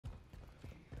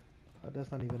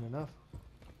That's not even enough.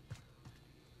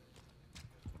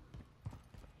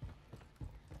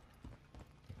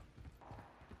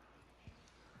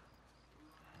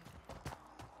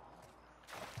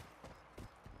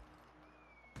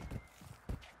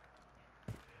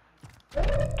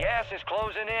 Gas is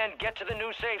closing in. Get to the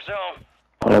new safe zone.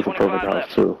 Oh, that's a perfect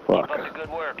house too. Fuck. Keep up the good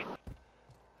work.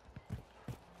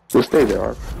 Just stay there,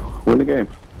 Ark. Win the game.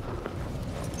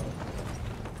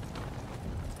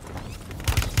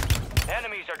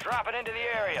 Enemies are dropping into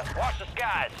the area. Watch the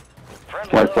skies.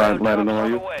 Friendly Right side, loadout landing drops on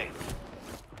on you. the way.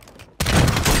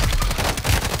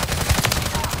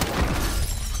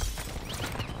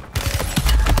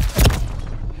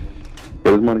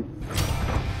 Get his money.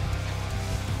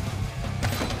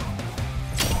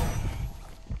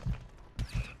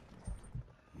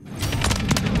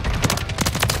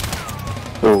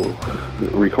 Oh,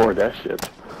 record that shit.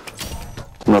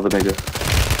 Another nigga.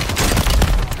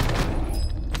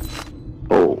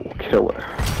 Oh, killer.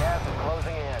 Gas is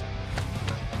closing in.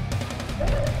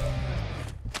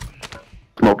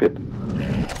 Smoke it.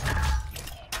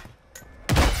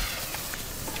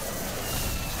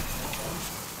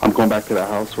 I'm going back to that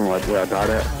house from like where I died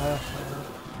at.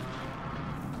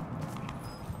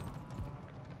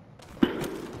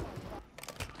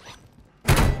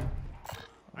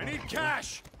 I need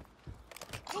cash.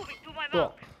 Moving to my Cool.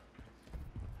 mark.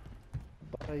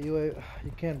 But you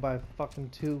can't buy fucking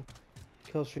 2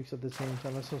 kill streaks at the same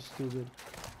time. That's so stupid.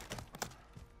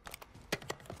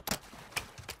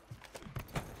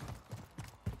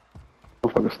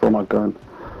 Motherfucker stole my gun.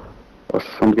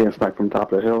 I'm getting sniped from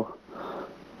top of the hill.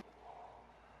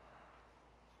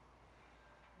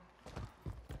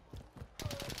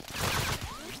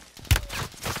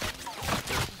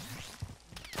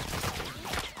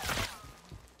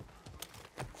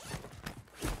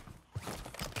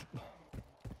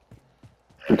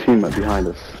 The team right behind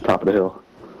us, top of the hill.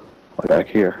 Like back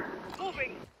here.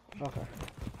 Moving. Okay.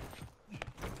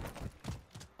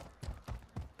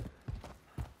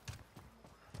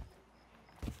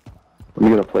 Let me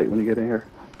get a plate when you get in here.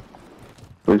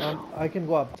 Please. I can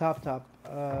go up top.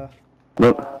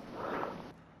 Nope.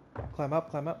 Climb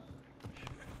up.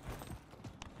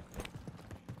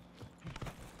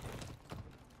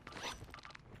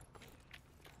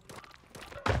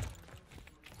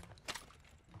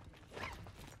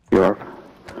 You are.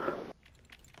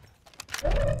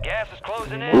 Gas is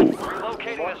closing in. Ooh.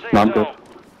 Relocating the safe No, I'm good. zone.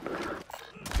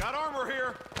 Got armor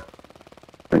here.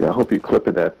 Nigga, I hope you clip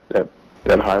it that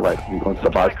highlight when you go into the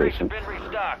buy Supply crates station. have been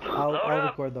restocked. I'll Load up.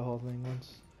 record the whole thing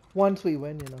once we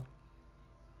win, you know.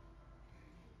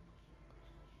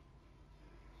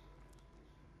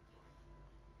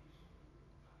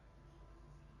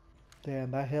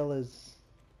 Damn, that hill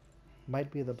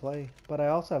might be the play, but I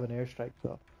also have an airstrike,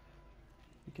 so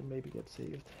we can maybe get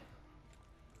saved.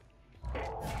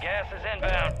 Gas is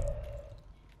inbound.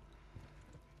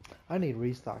 I need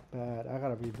restock bad. I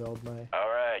gotta rebuild my All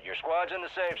right, your squad's in the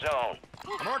safe zone.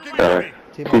 Marking Alright. enemy.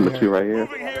 team Team over of 2 here. right here.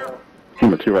 Moving here.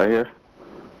 Team of 2 right here.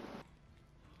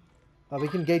 We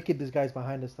can gatekeep these guys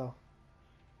behind us though.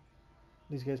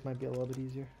 These guys might be a little bit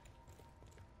easier.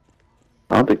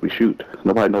 I don't think we shoot.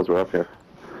 Nobody knows we're up here.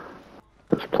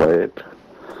 Let's play it.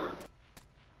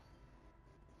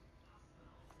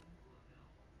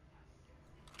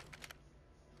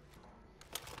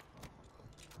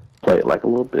 Play it like a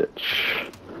little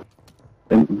bitch.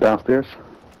 And downstairs.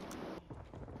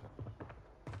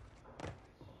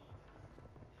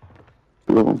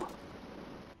 Two of them.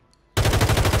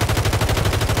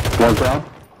 One down.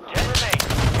 10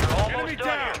 remain. You're almost Enemy done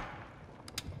down. here.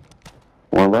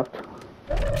 One left.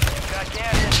 Got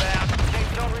gas inbound.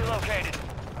 Safe zone relocated.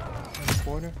 In the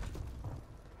corner.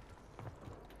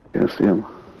 Can't see him.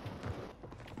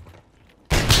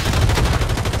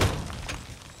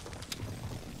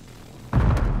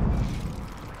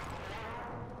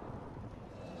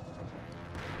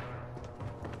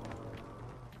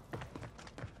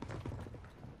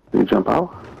 Did he jump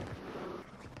out?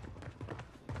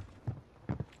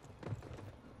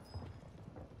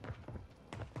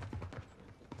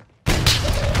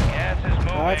 Gas is moving.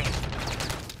 Alright.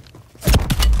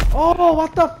 Oh,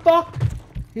 what the fuck?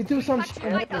 He threw some shit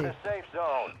Get at to me. the safe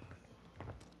zone.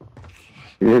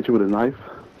 He hit you with a knife?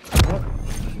 What?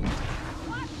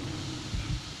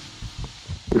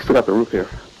 We still got the roof here.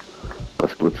 A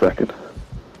split second.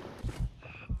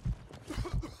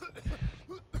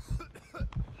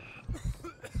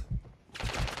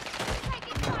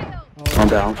 I'm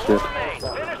down, Four shit. remain.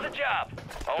 Finish the job.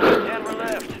 Only 10 were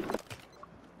left.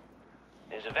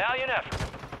 It's a valiant effort.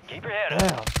 Keep your head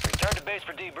Damn. up. Return to base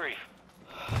for debrief.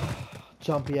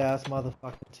 Jumpy ass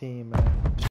motherfucking team, man.